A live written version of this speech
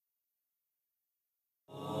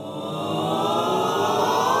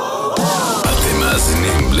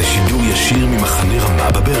ישיר ממחנה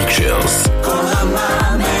רמה בברקשיירס. כל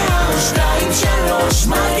רמה 102.3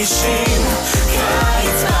 מרגישים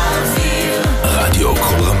קיץ באוויר. רדיו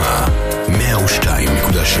כל רמה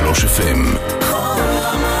 102.3 FM. כל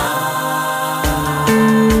רמה.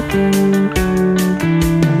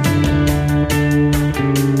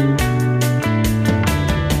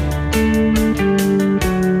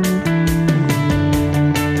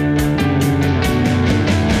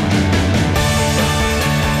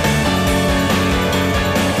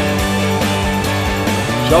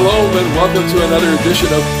 Shalom and welcome to another edition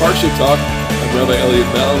of Parsha Talk. I'm Rabbi Elliot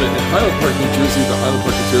Malin in Highland Park, New Jersey, the Highland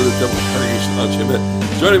Park Conservative Temple Congregation on Shemet.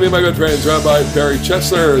 Joining me, my good friends, Rabbi Barry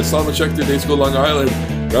Chesler, Solomon Schechter Day School, Long Island,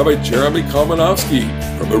 Rabbi Jeremy Kalmanowski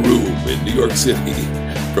from a room in New York City,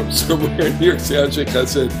 from somewhere in New York City, Anshe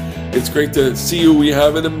Chesed. It's great to see you. We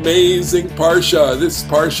have an amazing Parsha. This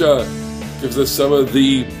Parsha gives us some of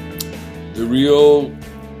the real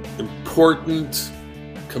important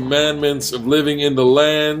commandments of living in the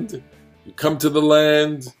land. You come to the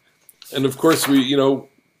land, and of course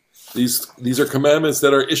these are commandments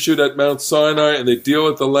that are issued at Mount Sinai, and they deal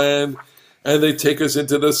with the land, and they take us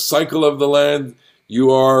into the cycle of the land.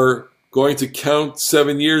 You are going to count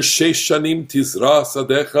 7 years. Sheish shanim tizra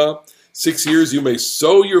sadecha. 6 years you may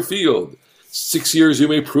sow your field. 6 years you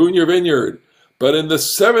may prune your vineyard. But in the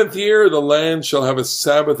 7th year the land shall have a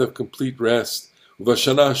Sabbath of complete rest.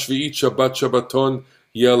 Uvashana shvi'it shabbat shabbaton.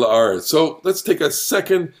 So let's take a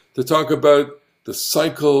second to talk about the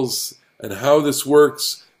cycles and how this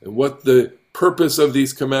works and what the purpose of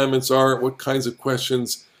these commandments are, what kinds of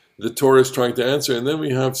questions the Torah is trying to answer. And then we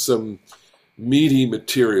have some meaty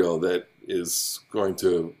material that is going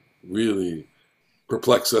to really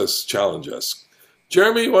perplex us, challenge us.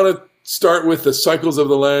 Jeremy, you want to start with the cycles of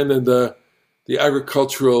the land and the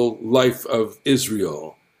agricultural life of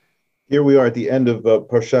Israel? Here we are at the end of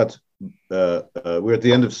Parshat. We're at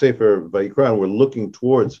the end of Sefer Vayikra, and we're looking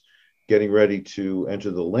towards getting ready to enter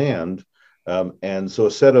the land. And so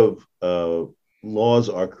a set of laws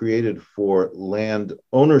are created for land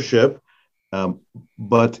ownership,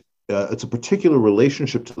 but it's a particular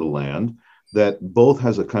relationship to the land that both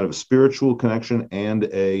has a kind of a spiritual connection and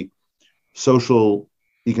a social,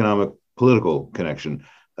 economic, political connection.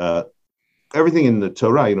 Everything in the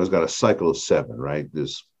Torah, has got a cycle of 7, right?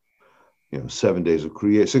 There's 7 days of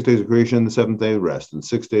creation, 6 days of creation, the 7th day rest, and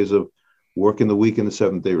 6 days of work in the week and the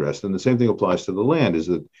 7th day rest. And the same thing applies to the land, is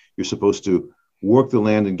that you're supposed to work the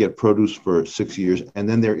land and get produce for 6 years. And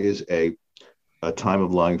then there is a time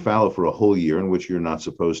of lying fallow for a whole year in which you're not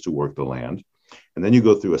supposed to work the land. And then you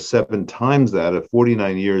go through a 7 times that of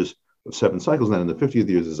 49 years of 7 cycles. And then in the 50th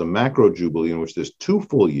years is a macro jubilee in which there's 2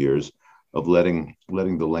 full years of letting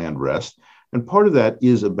the land rest. And part of that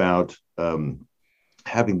is about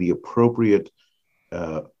having the appropriate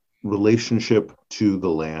relationship to the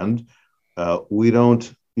land. We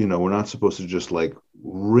don't, we're not supposed to just like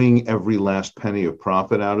wring every last penny of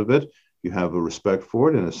profit out of it. You have a respect for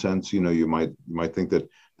it. In a sense, you might think that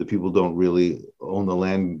the people don't really own the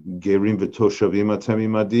land. Gerim v'toshavim atem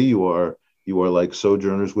imadi. You are like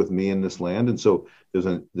sojourners with me in this land. And so there's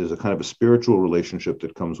a kind of a spiritual relationship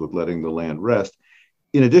that comes with letting the land rest.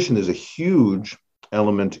 In addition, there's a huge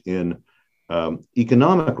element in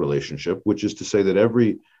economic relationship, which is to say that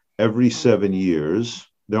every 7 years,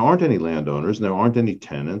 there aren't any landowners, and there aren't any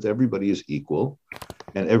tenants. Everybody is equal.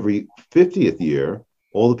 And every 50th year,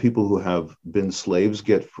 all the people who have been slaves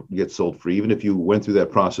get sold free. Even if you went through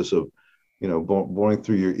that process of, boring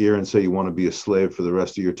through your ear and say you want to be a slave for the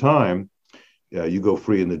rest of your time, you go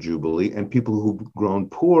free in the Jubilee. And people who've grown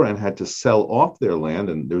poor and had to sell off their land,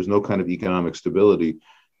 and there's no kind of economic stability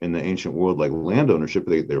in the ancient world like land ownership,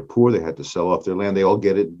 they're poor, they had to sell off their land, they all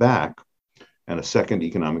get it back and a second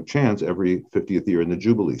economic chance every 50th year in the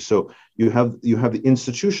Jubilee. So you have the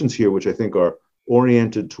institutions here, which I think are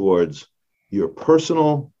oriented towards your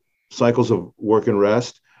personal cycles of work and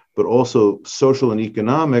rest, but also social and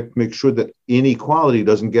economic, make sure that inequality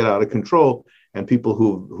doesn't get out of control, and people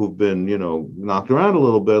who've been, knocked around a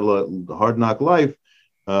little bit, hard knock life,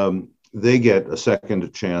 they get a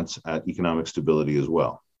second chance at economic stability as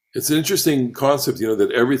well. It's an interesting concept,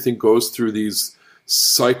 that everything goes through these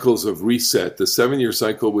cycles of reset. The 7-year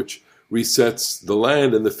cycle, which resets the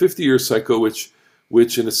land, and the 50-year cycle,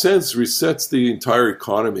 which in a sense resets the entire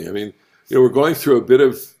economy. I mean, we're going through a bit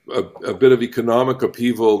of economic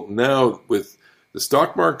upheaval now. With the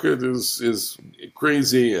stock market is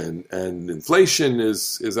crazy, and inflation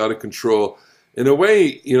is out of control. In a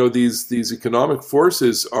way, these economic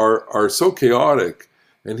forces are so chaotic.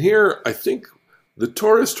 And here, I think the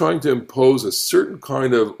Torah is trying to impose a certain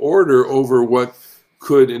kind of order over what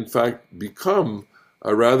could, in fact, become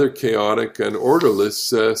a rather chaotic and orderless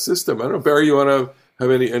system. I don't know, Barry, you want to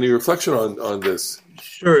have any reflection on this?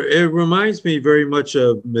 Sure. It reminds me very much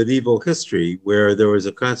of medieval history, where there was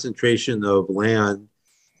a concentration of land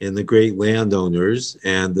in the great landowners,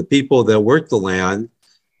 and the people that worked the land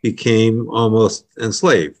became almost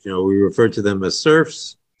enslaved. We refer to them as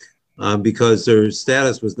serfs because their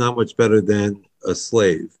status was not much better than a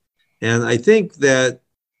slave. And I think that,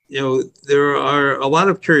 there are a lot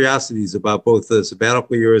of curiosities about both the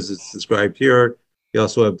sabbatical year as it's described here. You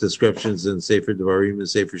also have descriptions in Sefer Devarim and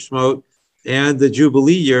Sefer Shemot, and the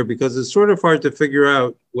Jubilee year, because it's sort of hard to figure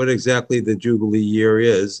out what exactly the Jubilee year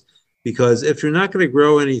is, because if you're not going to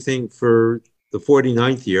grow anything for the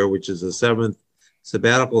 49th year, which is the seventh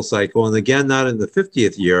sabbatical cycle, and again, not in the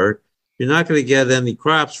 50th year, you're not going to get any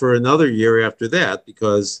crops for another year after that,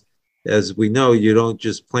 because as we know, you don't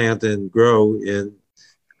just plant and grow in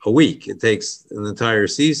a week. It takes an entire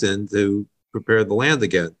season to prepare the land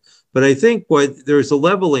again. But I think there's a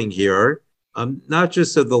leveling here, not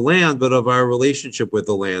just of the land, but of our relationship with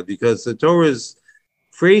the land, because the Torah's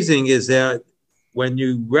phrasing is that when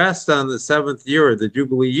you rest on the seventh year, the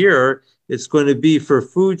Jubilee year, it's going to be for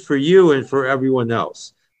food for you and for everyone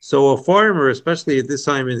else. So a farmer, especially at this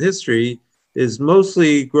time in history, is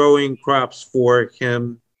mostly growing crops for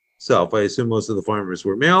himself. I assume most of the farmers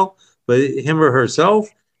were male, but him or herself.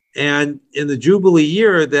 And in the Jubilee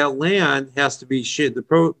year, that land has to be shared.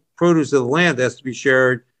 The produce of the land has to be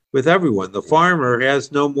shared with everyone. The farmer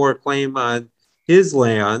has no more claim on his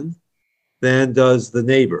land than does the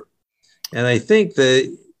neighbor. And I think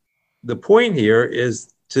that the point here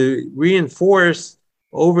is to reinforce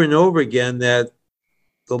over and over again that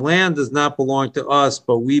the land does not belong to us,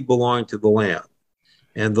 but we belong to the land.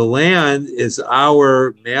 And the land is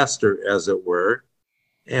our master, as it were,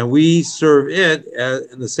 and we serve it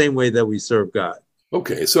in the same way that we serve God.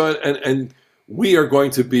 Okay, so and we are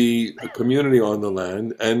going to be a community on the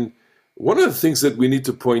land, and one of the things that we need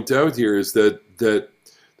to point out here is that the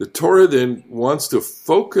Torah then wants to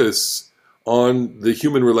focus on the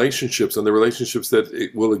human relationships, on the relationships that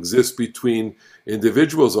it will exist between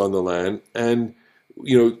individuals on the land, and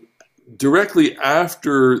directly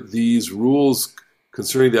after these rules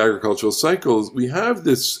concerning the agricultural cycles, we have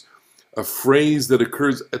a phrase that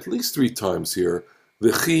occurs at least 3 times here: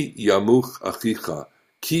 V'chi yamuch achicha,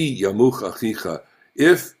 ki yamuch achicha.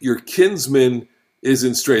 If your kinsman is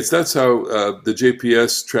in straits, that's how the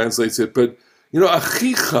JPS translates it. But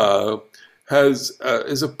achicha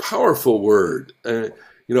is a powerful word.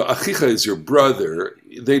 Achicha is your brother.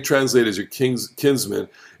 They translate as your kinsman.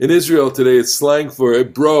 In Israel today, it's slang for a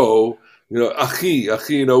bro. Achi.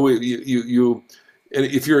 You. And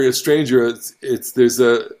if you're a stranger, there's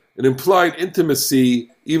an implied intimacy,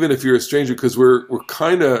 even if you're a stranger, because we're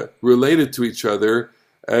kind of related to each other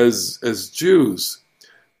as Jews.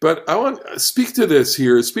 But I want to speak to this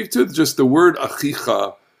here. Speak to just the word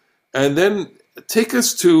achicha, and then take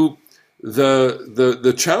us to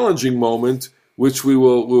the challenging moment, which we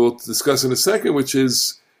will discuss in a second, which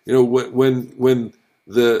is when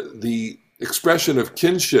the expression of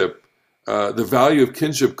kinship, the value of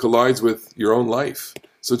kinship collides with your own life.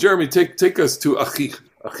 So Jeremy, take us to achicha.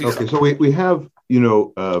 Okay, so we have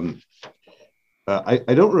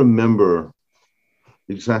I don't remember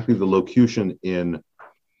exactly the locution in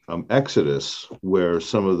Exodus where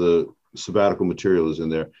some of the sabbatical material is in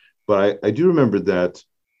there, but I do remember that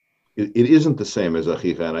it isn't the same as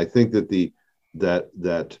achicha, and I think that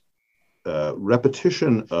that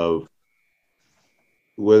repetition of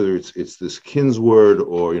whether it's this kins word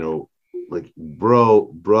or like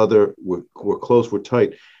brother, we're close, we're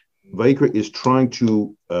tight. Vayikra is trying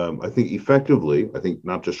to, I think effectively, I think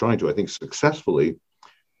not just trying to, I think successfully,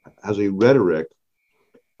 has a rhetoric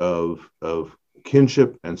of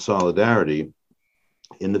kinship and solidarity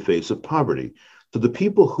in the face of poverty. So the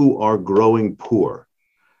people who are growing poor,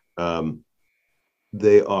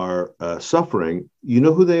 they are suffering. You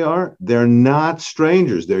know who they are? They're not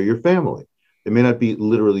strangers. They're your family. They may not be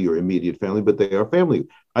literally your immediate family, but they are family.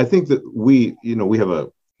 I think that we have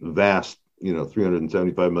a vast,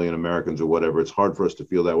 375 million Americans or whatever. It's hard for us to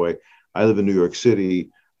feel that way. I live in New York City.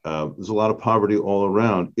 There's a lot of poverty all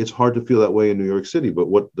around. It's hard to feel that way in New York City. But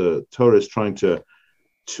what the Torah is trying to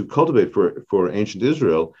cultivate for ancient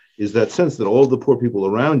Israel is that sense that all the poor people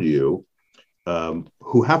around you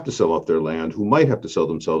who have to sell off their land, who might have to sell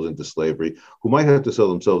themselves into slavery, who might have to sell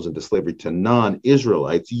themselves into slavery to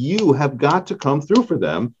non-Israelites, you have got to come through for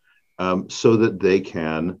them so that they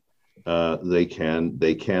can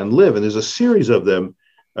live. And there's a series of them.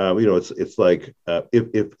 It's like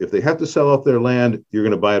if they have to sell off their land, you're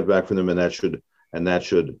going to buy it back from them, and that should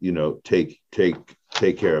take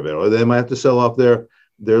take care of it, or they might have to sell off their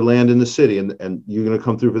land in the city, and you're going to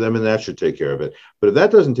come through for them, and that should take care of it. But if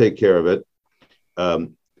that doesn't take care of it,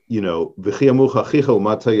 he's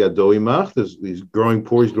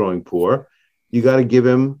growing poor. You got to give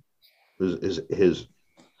him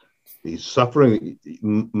he's suffering.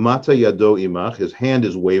 Mata yado imach, his hand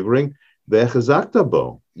is wavering. Ve'chazakta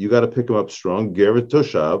bo, you got to pick him up strong. Geret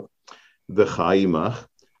toshav ve'chayimach,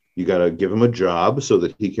 you got to give him a job so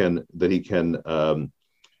that he can. You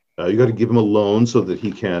got to give him a loan so that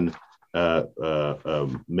he can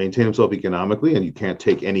maintain himself economically, and you can't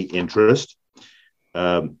take any interest.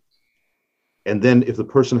 And then, if the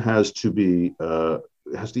person has to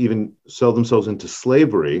even sell themselves into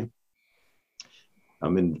slavery, I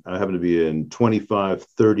happen to be in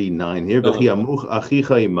 2539 here.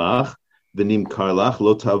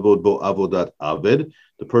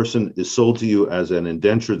 The person is sold to you as an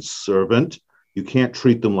indentured servant. You can't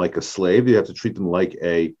treat them like a slave. You have to treat them like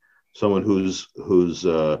someone who's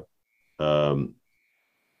got a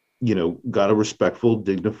respectful,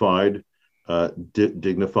 dignified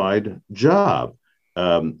job.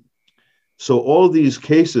 So all of these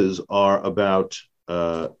cases are about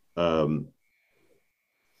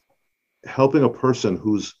helping a person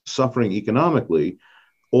who's suffering economically,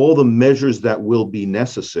 all the measures that will be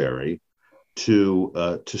necessary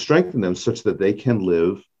to strengthen them such that they can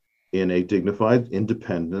live in a dignified,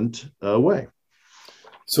 independent way.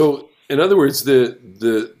 So, in other words,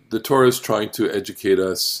 the Torah is trying to educate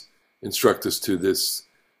us, instruct us to this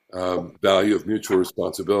value of mutual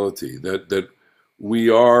responsibility. That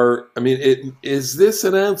we are. Is this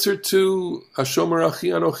an answer to Hashomer Achi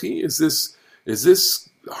Anochi? Is this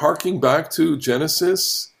harking back to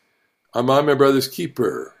Genesis? Am I my brother's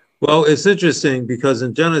keeper? Well, it's interesting because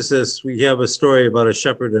in Genesis, we have a story about a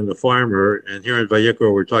shepherd and a farmer. And here in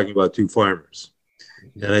Vayikra, we're talking about two farmers.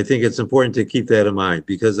 And I think it's important to keep that in mind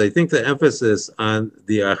because I think the emphasis on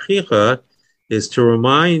the Achicha is to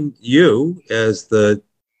remind you as the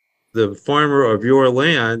farmer of your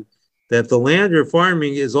land that the land you're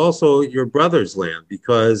farming is also your brother's land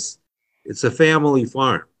because it's a family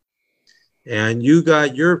farm. And you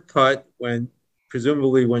got your cut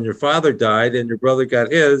presumably when your father died and your brother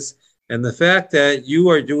got his. And the fact that you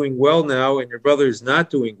are doing well now and your brother is not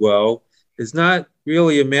doing well is not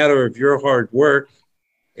really a matter of your hard work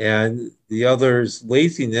and the other's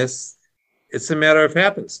laziness. It's a matter of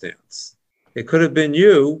happenstance. It could have been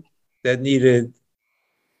you that needed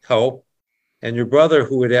help and your brother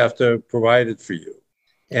who would have to provide it for you.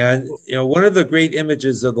 And, one of the great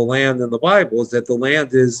images of the land in the Bible is that the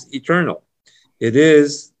land is eternal. It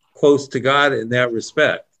is close to God in that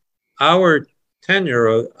respect. Our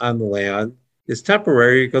tenure on the land is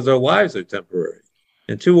temporary because our lives are temporary.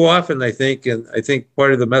 And too often, I think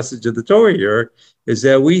part of the message of the Torah here is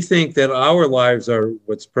that we think that our lives are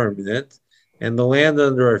what's permanent and the land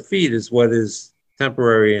under our feet is what is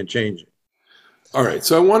temporary and changing. All right.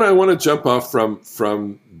 So I want to jump off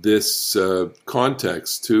from this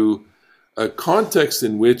context to a context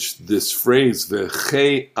in which this phrase,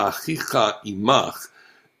 V'chei achicha imach,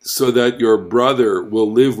 so that your brother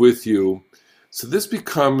will live with you. So this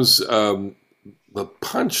becomes the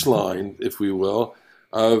punchline, if we will,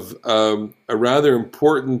 of a rather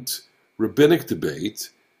important rabbinic debate,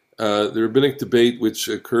 the rabbinic debate which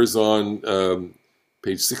occurs on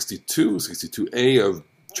page 62A of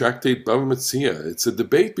Tractate Bava Metzia. It's a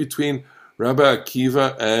debate between Rabbi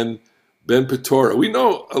Akiva and Ben Petora. We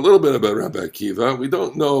know a little bit about Rabbi Akiva. We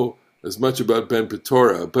don't know as much about Ben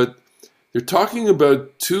Petora, but they're talking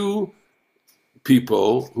about two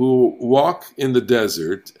people who walk in the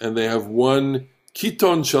desert and they have one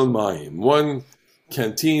kiton shel mayim, one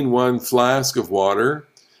canteen, one flask of water,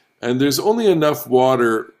 and there's only enough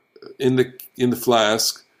water in the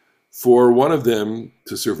flask for one of them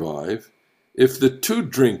to survive. If the two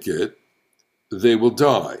drink it, they will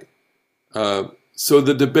die. So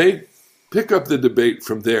the debate, pick up the debate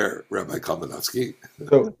from there, Rabbi Kalmanovsky.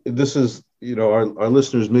 So this is, our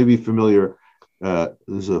listeners may be familiar.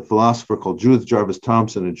 There's a philosopher called Judith Jarvis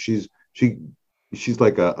Thompson, and she's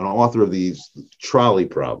like an author of these trolley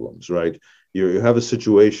problems, right? You have a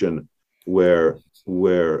situation where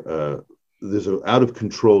there's an out of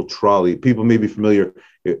control trolley. People may be familiar.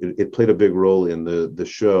 It played a big role in the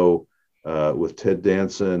show with Ted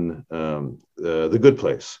Danson, The Good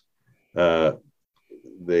Place. The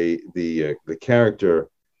character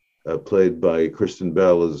played by Kristen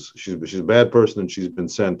Bell she's a bad person and she's been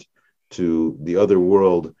sent to the other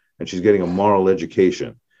world and she's getting a moral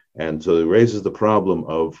education, and so it raises the problem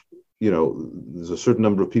of there's a certain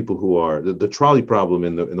number of people who are the trolley problem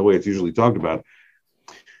in the way it's usually talked about.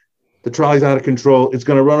 The trolley's out of control. It's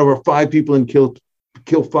going to run over 5 people and kill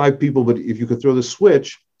kill 5 people, but if you could throw the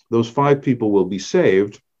switch, those 5 people will be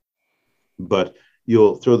saved. But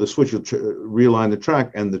you'll throw the switch, you'll realign the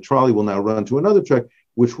track, and the trolley will now run to another track,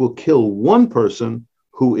 which will kill 1 person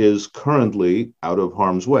who is currently out of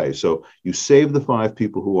harm's way. So you save the 5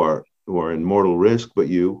 people who are in mortal risk, but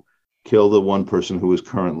you kill the 1 person who is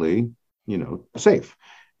currently, safe.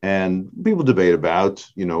 And people debate about,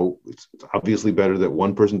 it's obviously better that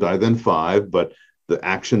 1 person die than 5, but the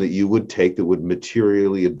action that you would take that would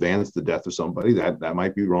materially advance the death of somebody, that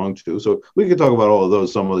might be wrong too. So we could talk about all of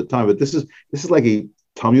those some other time, but this is like a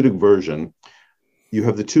Talmudic version. You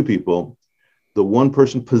have the 2 people. The 1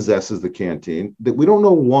 person possesses the canteen. That we don't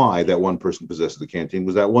know why that 1 person possesses the canteen.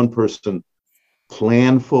 Was that 1 person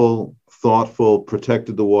planful, thoughtful,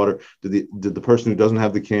 protected the water? Did the person who doesn't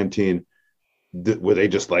have the canteen, were they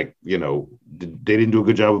just like, they didn't do a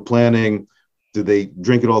good job of planning? Did they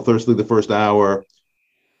drink it all thirstily the first hour?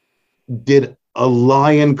 Did a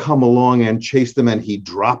lion come along and chase them and he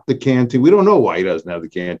dropped the canteen? We don't know why he doesn't have the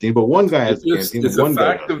canteen, but one guy has the canteen. It's a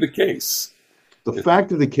fact of the case. The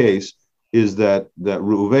fact of the case is that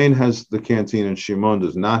Reuven has the canteen and Shimon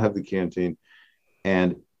does not have the canteen.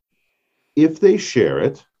 And if they share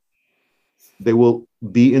it, they will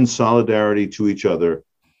be in solidarity to each other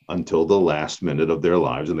until the last minute of their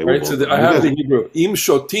lives. And they will. So I have the Hebrew. Im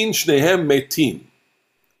shotin shnehem metim.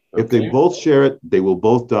 If they both share it, they will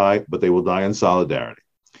both die, but they will die in solidarity.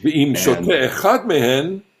 Ve'im shoteh echad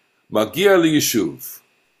mehen magia liyishuv.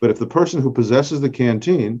 But if the person who possesses the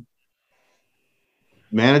canteen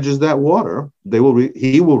manages that water,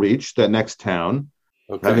 he will reach that next town,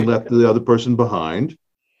 having left the other person behind,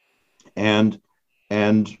 and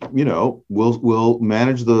will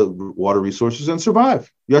manage the water resources and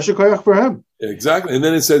survive. Yasher koyach for him. Exactly, and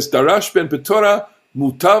then it says Darash ben Petora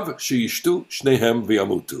mutav sheyishtu shnehem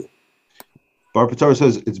v'yamutu. Bar Petora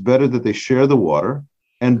says it's better that they share the water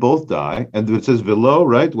and both die. And it says velo,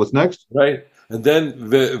 right? What's next? Right, and then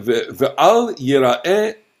ve'al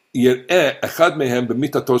yira'eh echad mehem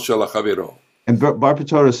b'mitato shel chavero. And Bar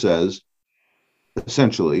Petora says,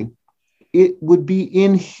 essentially, it would be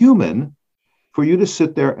inhuman for you to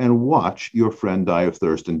sit there and watch your friend die of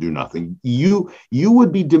thirst and do nothing. You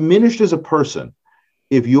would be diminished as a person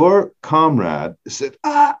if your comrade said,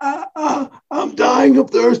 I'm dying of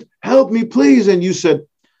thirst, help me please. And you said,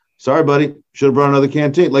 sorry, buddy, should have brought another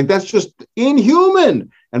canteen. Like, that's just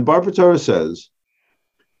inhuman. And Bar Petora says,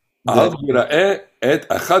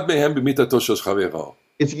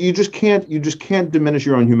 you just can't diminish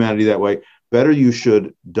your own humanity that way. Better you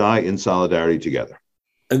should die in solidarity together.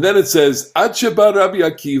 And then it says, Ad sheba Rabbi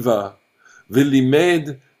Akiva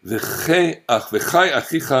v'limed v'chei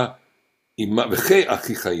achicha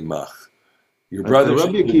imach. Your brother.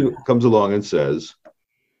 Rabbi Akiva comes along and says,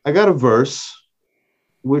 I got a verse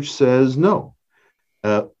which says, no.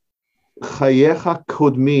 Chayecha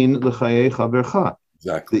kodmin l'chayei chavercha.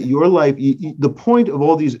 Exactly. That your life, the point of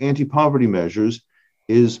all these anti-poverty measures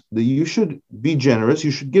is that you should be generous,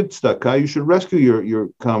 you should give tzedakah, you should rescue your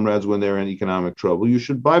comrades when they're in economic trouble, you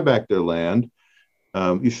should buy back their land,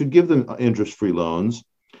 you should give them interest-free loans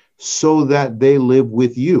so that they live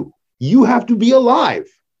with you. You have to be alive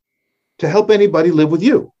to help anybody live with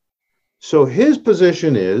you. So his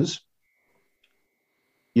position is,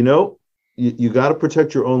 you got to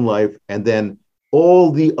protect your own life, and then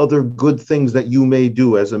all the other good things that you may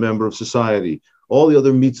do as a member of society, all the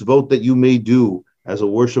other mitzvot that you may do as a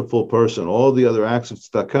worshipful person, all the other acts of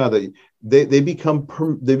tzedakah, that they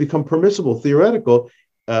become permissible, theoretical,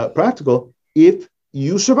 practical, if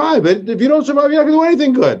you survive it. If you don't survive, you're not going to do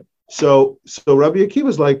anything good. So Rabbi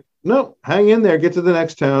Akiva's like, no, hang in there, get to the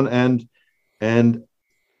next town, and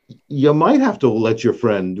you might have to watch your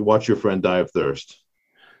friend die of thirst.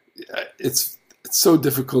 It's so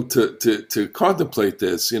difficult to contemplate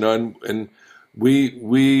this, and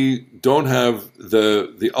we don't have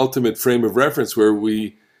the ultimate frame of reference where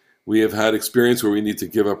we have had experience where we need to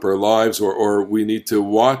give up our lives or we need to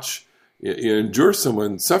watch, endure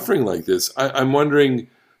someone suffering like this. I'm wondering,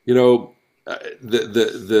 the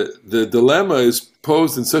dilemma is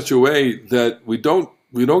posed in such a way that we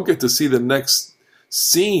don't get to see the next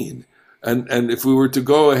scene, and if we were to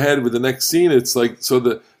go ahead with the next scene, it's like, so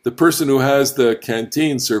the person who has the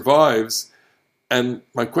canteen survives. And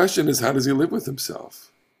my question is, how does he live with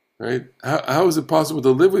himself, right? How is it possible to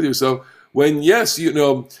live with yourself when, yes,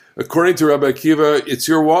 according to Rabbi Akiva, it's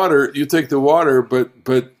your water, you take the water,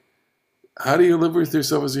 but how do you live with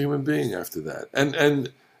yourself as a human being after that?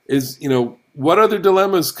 And is, what other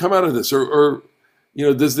dilemmas come out of this? Or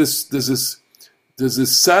does this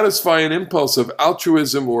satisfy an impulse of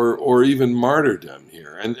altruism or even martyrdom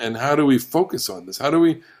here? And how do we focus on this? How do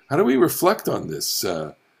we reflect on this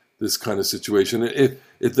this kind of situation?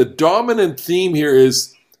 If the dominant theme here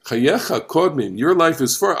is chayecha kodmim, your life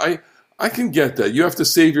is for, I can get that. You have to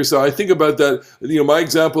save yourself. I think about that. My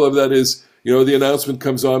example of that is, the announcement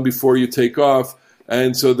comes on before you take off,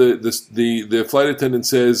 and so the flight attendant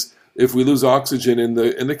says, if we lose oxygen in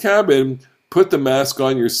the cabin, put the mask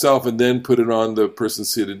on yourself and then put it on the person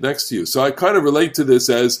seated next to you. So I kind of relate to this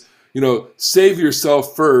as, save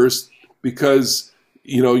yourself first, because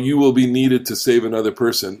you will be needed to save another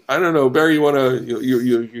person. I don't know, Barry, you want to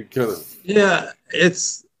you kind of. Yeah,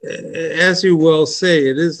 it's, as you well say,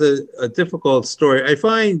 it is a difficult story. I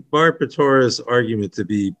find Bar Patora's argument to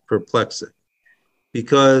be perplexing,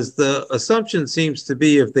 because the assumption seems to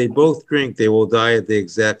be if they both drink, they will die at the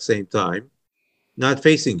exact same time, not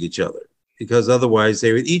facing each other, because otherwise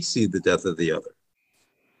they would each see the death of the other.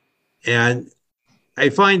 And I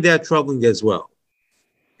find that troubling as well.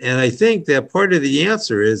 And I think that part of the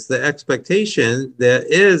answer is the expectation that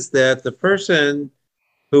the person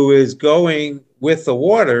who is going with the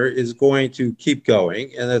water is going to keep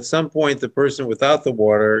going. And at some point, the person without the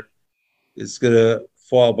water is going to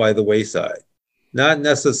fall by the wayside. Not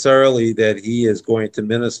necessarily that he is going to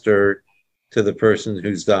minister to the person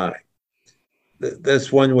who's dying.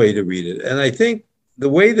 That's one way to read it. And I think the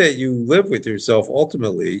way that you live with yourself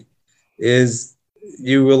ultimately is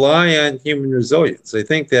you rely on human resilience. I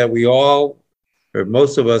think that we all, or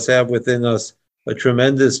most of us, have within us a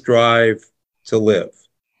tremendous drive to live.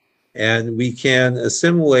 And we can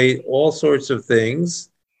assimilate all sorts of things,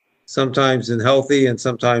 sometimes in healthy and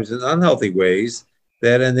sometimes in unhealthy ways,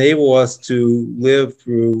 that enable us to live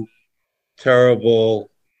through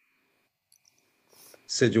terrible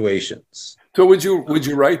situations. So would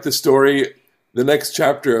you write the story, the next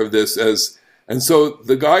chapter of this as, and so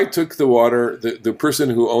the guy took the water, the person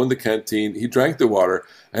who owned the canteen, he drank the water,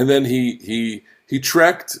 and then he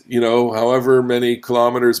trekked, however many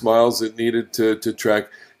kilometers, miles it needed to trek.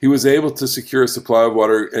 He was able to secure a supply of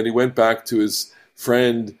water, and he went back to his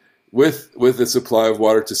friend with a supply of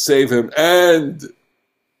water to save him. And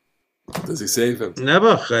does he save him?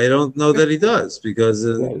 Never. I don't know that he does, because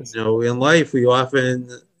in life we often,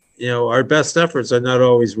 our best efforts are not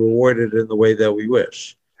always rewarded in the way that we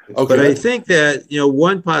wish. Okay. But I think that,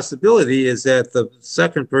 one possibility is that the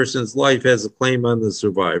second person's life has a claim on the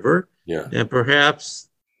survivor. Yeah. And perhaps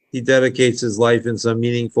he dedicates his life in some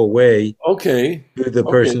meaningful way. Okay. To the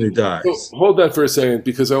person who dies. So hold that for a second,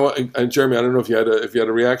 because I want, and Jeremy, I don't know if you had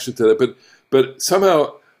a reaction to that, but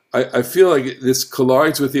somehow I feel like this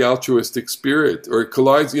collides with the altruistic spirit, or it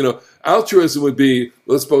collides, altruism would be,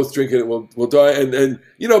 let's both drink it and we'll die. And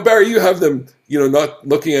Barry, you have them, not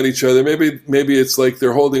looking at each other. Maybe it's like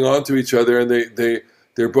they're holding on to each other, and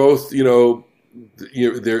they're both,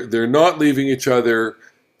 they're not leaving each other.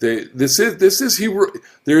 This is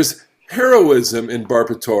there's heroism in Bar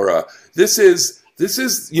Patora. This is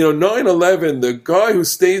 9/11, the guy who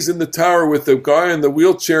stays in the tower with the guy in the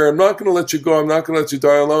wheelchair. I'm not going to let you go. I'm not going to let you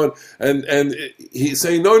die alone. And he's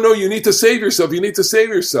saying, no, you need to save yourself. You need to save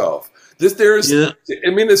yourself. There's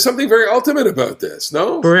something very ultimate about this,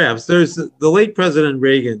 no? Perhaps. There's the late President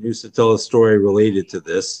Reagan used to tell a story related to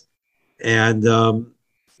this, and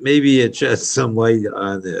maybe it sheds some light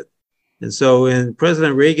on it. And so in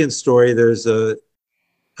President Reagan's story, there's a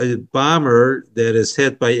bomber that is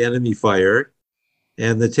hit by enemy fire,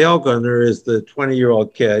 and the tail gunner is the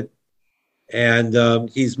 20-year-old kid, and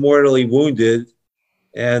he's mortally wounded,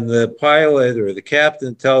 and the pilot or the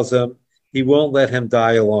captain tells him he won't let him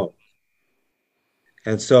die alone.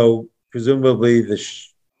 And so presumably the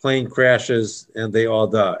plane crashes and they all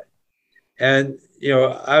die. And,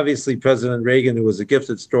 obviously President Reagan, who was a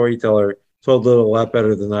gifted storyteller, told it a lot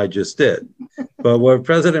better than I just did. But what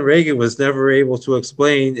President Reagan was never able to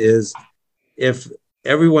explain is, if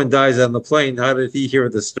everyone dies on the plane, how did he hear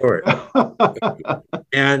the story?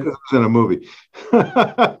 And it's in a movie.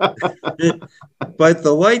 But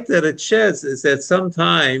the light that it sheds is that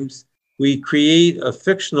sometimes we create a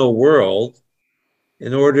fictional world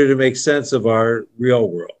in order to make sense of our real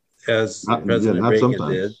world, as President Reagan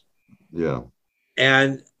did. Yeah.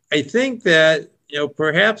 And I think that,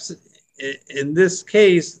 perhaps in this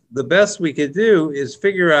case, the best we could do is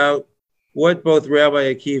figure out what both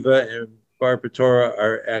Rabbi Akiva and Bar Patora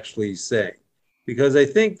are actually saying. Because I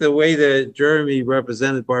think the way that Jeremy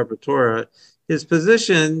represented Bar Patora, his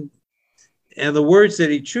position and the words that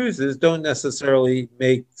he chooses don't necessarily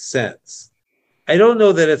make sense. I don't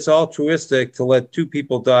know that it's altruistic to let two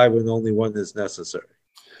people die when only one is necessary.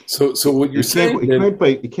 So what you're saying,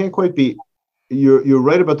 it can't quite be. You're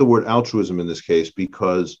right about the word altruism in this case,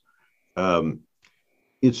 because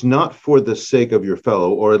it's not for the sake of your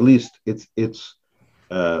fellow, or at least it's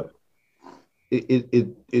uh,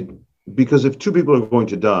 it because if two people are going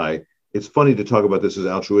to die, it's funny to talk about this as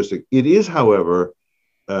altruistic. It is, however,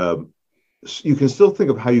 you can still think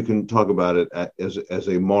of how you can talk about it as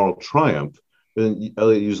a moral triumph. And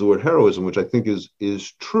Elliot used the word heroism, which I think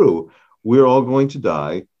is true. We're all going to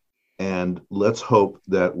die, and let's hope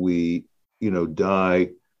that we, die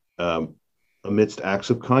amidst acts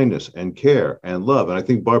of kindness and care and love. And I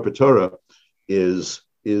think Bar Patorah is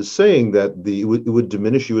saying that it would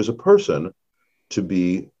diminish you as a person to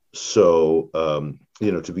be so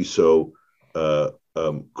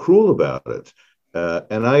cruel about it.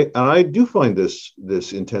 And I do find this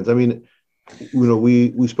intense. I mean,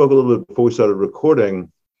 we spoke a little bit before we started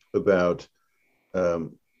recording about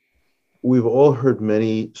we've all heard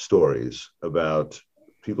many stories about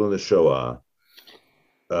people in the Shoah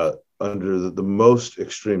under the most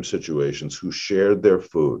extreme situations who shared their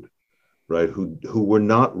food, right? Who were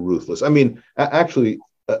not ruthless. I mean, actually,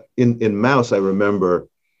 in Maus, I remember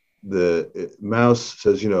the Maus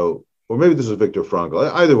says, or maybe this was Viktor Frankl.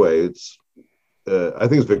 Either way, it's I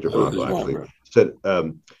think it's Viktor Frankl actually said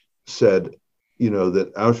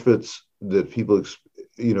that Auschwitz, that people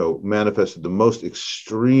manifested the most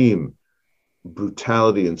extreme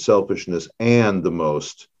brutality and selfishness and the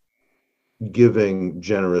most giving,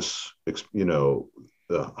 generous,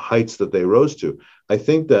 the heights that they rose to. I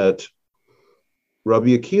think that Rabbi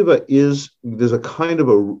Akiva there's a kind of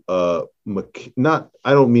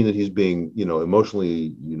I don't mean that he's being, emotionally,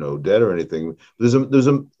 dead or anything.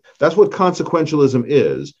 That's what consequentialism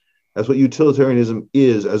is. That's what utilitarianism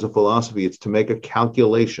is as a philosophy. It's to make a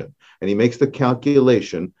calculation. And he makes the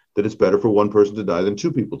calculation that it's better for one person to die than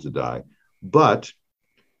two people to die. But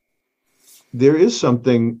there is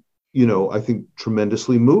something, I think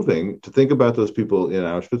tremendously moving to think about those people in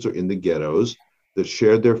Auschwitz or in the ghettos that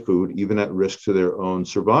shared their food, even at risk to their own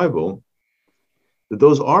survival, that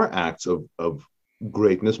those are acts of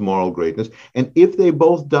greatness, moral greatness. And if they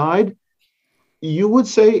both died, you would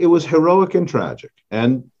say it was heroic and tragic.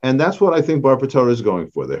 And that's what I think Bar Patorah is going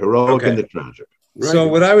for, the heroic and the tragic. Right. So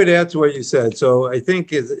what I would add to what you said, so I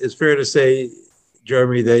think it's fair to say,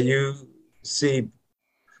 Jeremy, that you see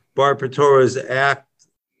Bar Patorah's act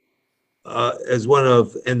as one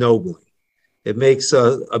of ennobling. It makes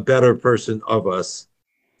a better person of us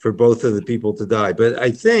for both of the people to die. But I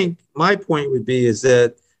think my point would be is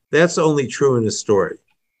that that's only true in a story.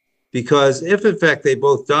 Because if, in fact, they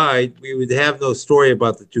both died, we would have no story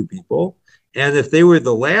about the two people. And if they were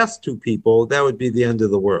the last two people, that would be the end of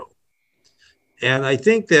the world. And I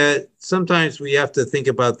think that sometimes we have to think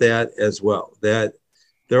about that as well, that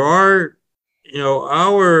there are,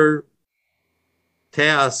 our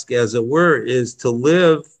task, as it were, is to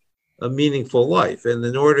live a meaningful life. And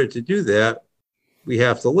in order to do that, we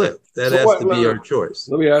have to live. That has to be our choice.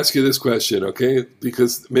 Let me ask you this question, okay?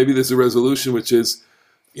 Because maybe there's a resolution, which is,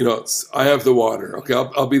 I have the water. Okay,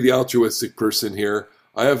 I'll be the altruistic person here.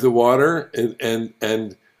 I have the water,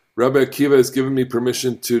 and Rabbi Akiva has given me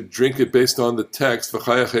permission to drink it based on the text.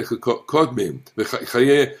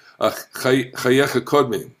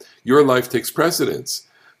 Your life takes precedence.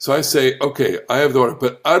 So I say, okay, I have the water,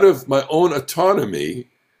 but out of my own autonomy,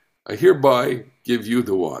 I hereby give you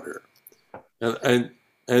the water, and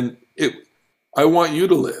I want you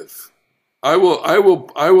to live. I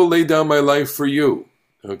will lay down my life for you.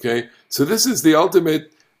 Okay, so this is the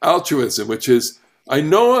ultimate altruism, which is I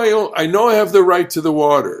know I have the right to the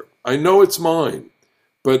water. I know it's mine,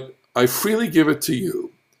 but I freely give it to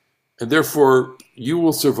you, and therefore you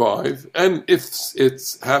will survive. And if it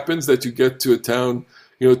happens that you get to a town,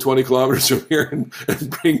 20 kilometers from here and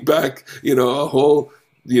bring back, a whole,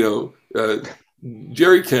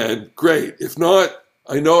 jerry can, great. If not,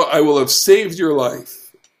 I know I will have saved your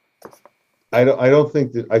life. I don't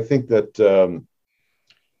think that. I think that.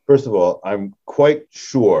 First of all, I'm quite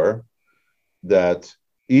sure that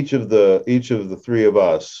each of the three of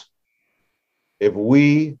us, if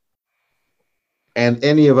we and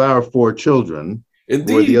any of our four children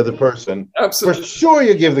were the other person, absolutely, for sure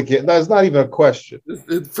you give the kid. That's not even a question.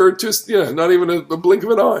 For just not even a blink of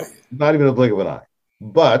an eye. Not even a blink of an eye.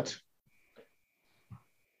 But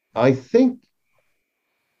I think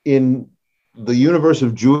in the universe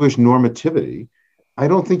of Jewish normativity, I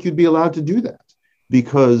don't think you'd be allowed to do that.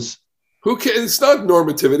 Because who can? It's not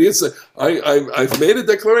normativity. It's I've made a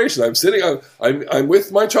declaration. I'm sitting. I'm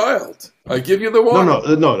with my child. I give you the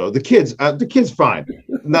water. No. The kids. The kids, fine.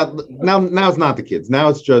 Now it's not the kids. Now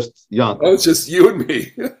it's just Yanko. Oh, it's just you and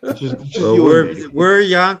me. just we're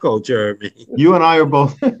Yanko, Jeremy. You and I are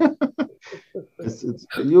both. it's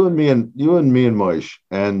you and me and Moish.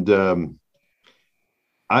 And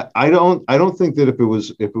I don't think that if it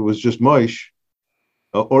was just Moish,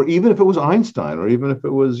 or even if it was Einstein, or even if it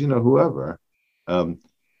was, whoever,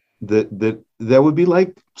 that would be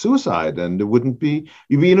like suicide, and it wouldn't be.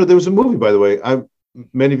 There was a movie, by the way.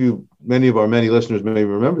 Many of our many listeners may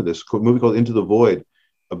remember this movie called Into the Void,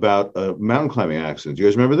 about a mountain climbing accident. Do you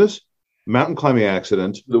guys remember this mountain climbing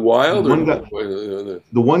accident? The Wild, the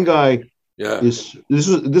one guy. Yeah. This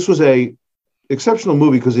was a exceptional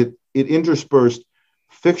movie because it interspersed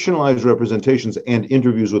fictionalized representations and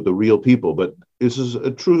interviews with the real people. But this is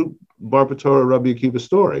a true Bar Patorah Rabbi Akiva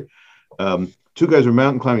story. Two guys are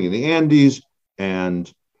mountain climbing in the Andes, and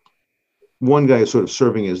one guy is sort of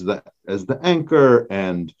serving as the anchor,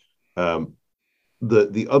 and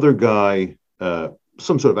the other guy,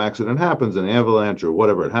 some sort of accident happens, an avalanche or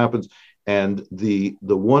whatever it happens, and the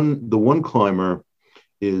one climber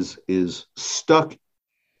is stuck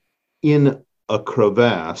in a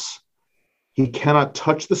crevasse. He cannot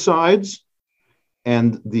touch the sides,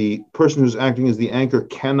 and the person who's acting as the anchor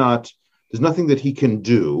there's nothing that he can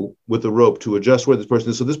do with the rope to adjust where this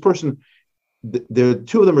person is. So this person, the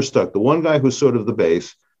two of them are stuck. The one guy who's sort of the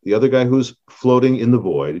base, the other guy who's floating in the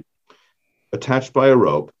void, attached by a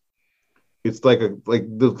rope. It's like it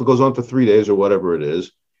goes on for 3 days or whatever it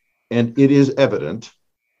is. And it is evident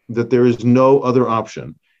that there is no other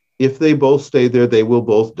option. If they both stay there, they will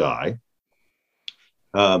both die.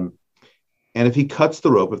 And if he cuts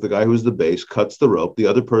the rope, if the guy who's the base cuts the rope, the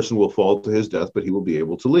other person will fall to his death, but he will be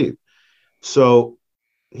able to leave. So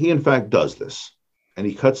he, in fact, does this, and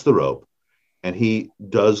he cuts the rope, and he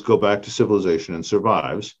does go back to civilization and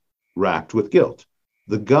survives, racked with guilt.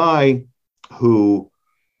 The guy who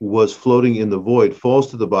was floating in the void falls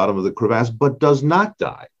to the bottom of the crevasse, but does not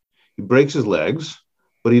die. He breaks his legs,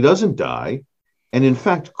 but he doesn't die, and in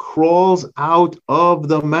fact crawls out of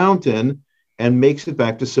the mountain and makes it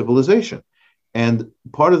back to civilization. And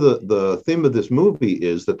part of the theme of this movie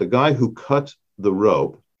is that the guy who cut the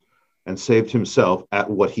rope and saved himself at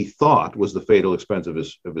what he thought was the fatal expense of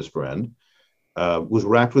his friend, was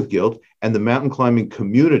racked with guilt, and the mountain climbing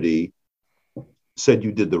community said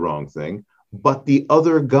you did the wrong thing. But the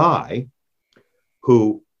other guy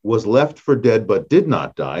who was left for dead but did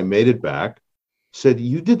not die, made it back, said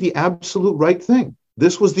you did the absolute right thing.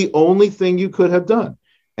 This was the only thing you could have done.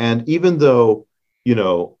 And even though,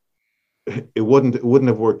 it wouldn't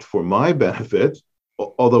have worked for my benefit,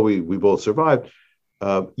 although we both survived,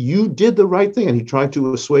 you did the right thing. And he tried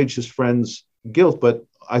to assuage his friend's guilt, but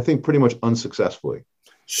I think pretty much unsuccessfully.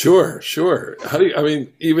 Sure. How do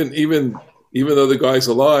you, even though the guy's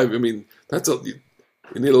alive, you need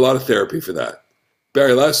a lot of therapy for that.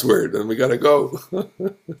 Barry, last word, and we got to go.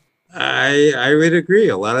 I would agree.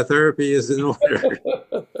 A lot of therapy is in order.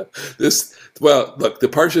 Look, the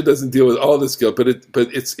Parsha doesn't deal with all this guilt, but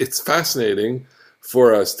it's fascinating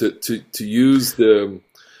for us to use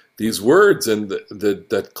these words and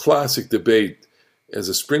that classic debate as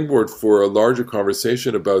a springboard for a larger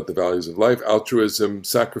conversation about the values of life, altruism,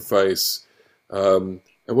 sacrifice, and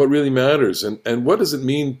what really matters, and what does it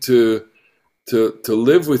mean to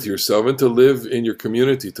live with yourself and to live in your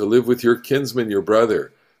community, to live with your kinsman, your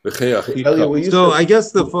brother. So I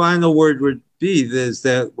guess the final word would be is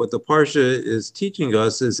that what the Parsha is teaching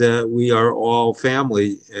us is that we are all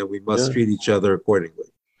family and we must treat each other accordingly.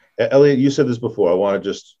 Elliot, you said this before. I want to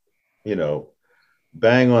just,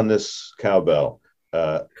 bang on this cowbell.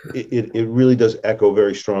 It really does echo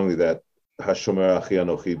very strongly that Hashomer Achi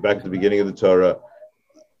Anochi. Back at the beginning of the Torah,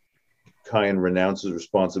 Cain renounces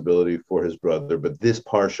responsibility for his brother, but this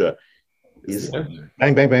Parsha is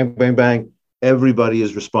bang, bang, bang, bang, bang. Everybody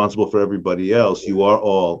is responsible for everybody else. You are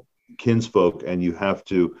all kinsfolk, and you have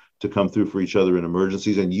to come through for each other in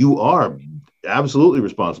emergencies, and you are absolutely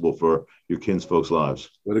responsible for your kinsfolk's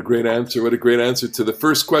lives. What a great answer. What a great answer to the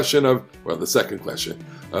first question the second question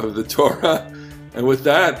of the Torah. And with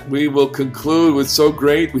that, we will conclude with So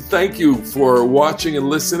Great. We thank you for watching and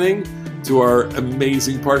listening to our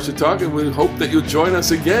amazing Parsha Talk, and we hope that you'll join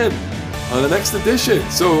us again on the next edition.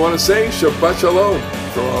 So we want to say Shabbat Shalom.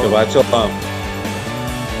 Shabbat Shalom.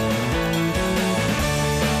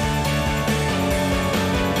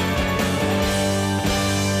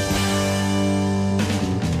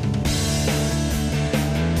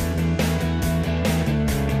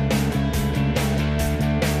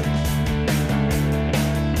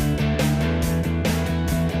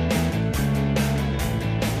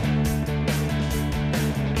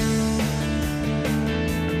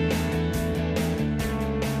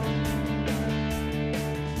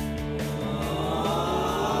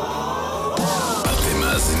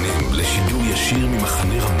 לשידור ישיר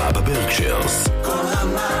ממחנה רמה בברקשיירס. כל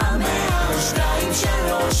רמה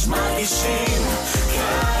 102.3 מרגישים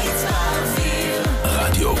קיץ באוויר.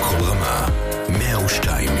 רדיו כל רמה 102.3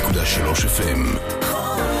 102.3 FM.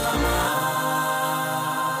 כל רמה